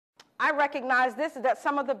I recognize this, is that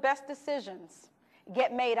some of the best decisions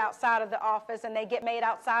get made outside of the office, and they get made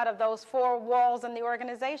outside of those four walls in the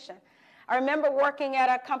organization. I remember working at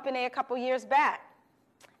a company a couple years back,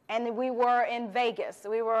 and we were in Vegas.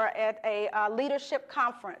 We were at a leadership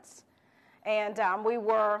conference, and we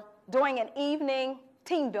were doing an evening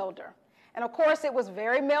team builder. And of course, it was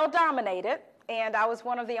very male-dominated, and I was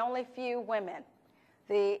one of the only few women.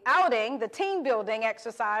 The outing, the team building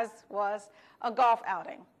exercise, was a golf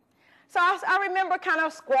outing. So I remember kind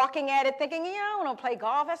of squawking at it, thinking, I don't want to play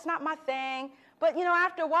golf. That's not my thing. But,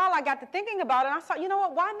 after a while, I got to thinking about it, and I thought, you know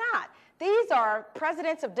what, why not? These are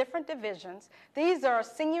presidents of different divisions. These are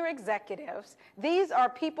senior executives. These are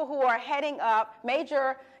people who are heading up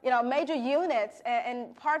major units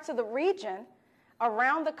and parts of the region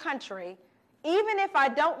around the country. Even if I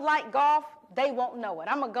don't like golf, they won't know it.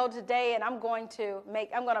 I'm going to go today, and I'm going to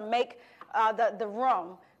make the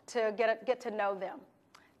room to get to know them.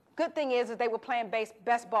 Good thing is they were playing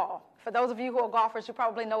best ball. For those of you who are golfers, you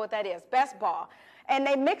probably know what that is, best ball. And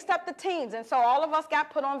they mixed up the teams, and so all of us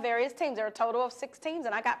got put on various teams. There were a total of 6 teams,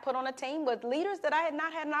 and I got put on a team with leaders that I had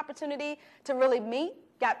not had an opportunity to really meet,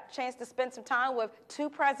 got a chance to spend some time with 2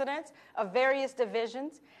 presidents of various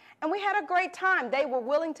divisions. And we had a great time. They were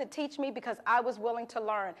willing to teach me because I was willing to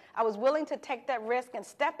learn. I was willing to take that risk and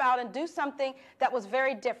step out and do something that was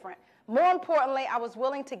very different. More importantly, I was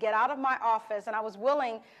willing to get out of my office, and I was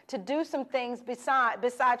willing to do some things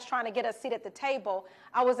besides trying to get a seat at the table.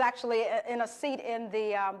 I was actually in a seat in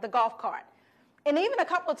the golf cart. And even a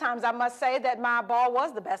couple of times, I must say that my ball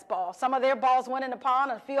was the best ball. Some of their balls went in the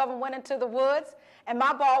pond, and a few of them went into the woods, and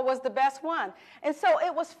my ball was the best one. And so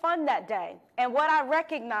it was fun that day. And what I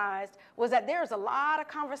recognized was that there's a lot of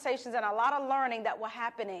conversations and a lot of learning that were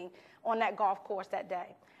happening on that golf course that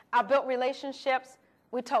day. I built relationships.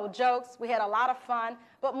 We told jokes. We had a lot of fun.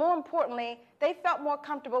 But more importantly, they felt more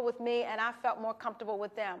comfortable with me, and I felt more comfortable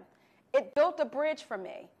with them. It built a bridge for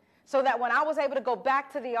me so that when I was able to go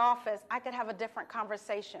back to the office, I could have a different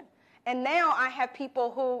conversation. And now I have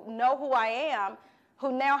people who know who I am,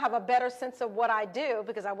 who now have a better sense of what I do,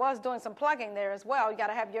 because I was doing some plugging there as well. You got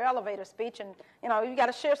to have your elevator speech, and you got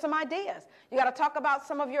to share some ideas. You got to talk about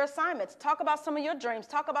some of your assignments, talk about some of your dreams,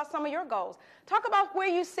 talk about some of your goals, talk about where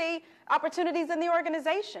you see opportunities in the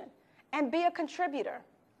organization, and be a contributor.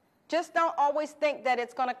 Just don't always think that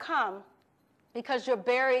it's going to come because you're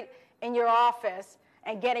buried in your office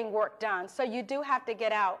and getting work done. So you do have to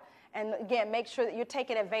get out and, again, make sure that you're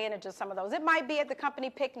taking advantage of some of those. It might be at the company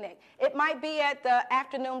picnic. It might be at the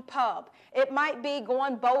afternoon pub. It might be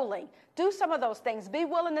going bowling. Do some of those things. Be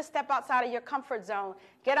willing to step outside of your comfort zone.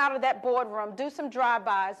 Get out of that boardroom. Do some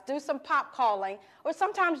drive-bys. Do some pop calling. Or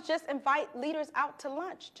sometimes just invite leaders out to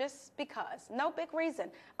lunch just because. No big reason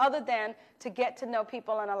other than to get to know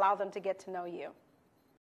people and allow them to get to know you.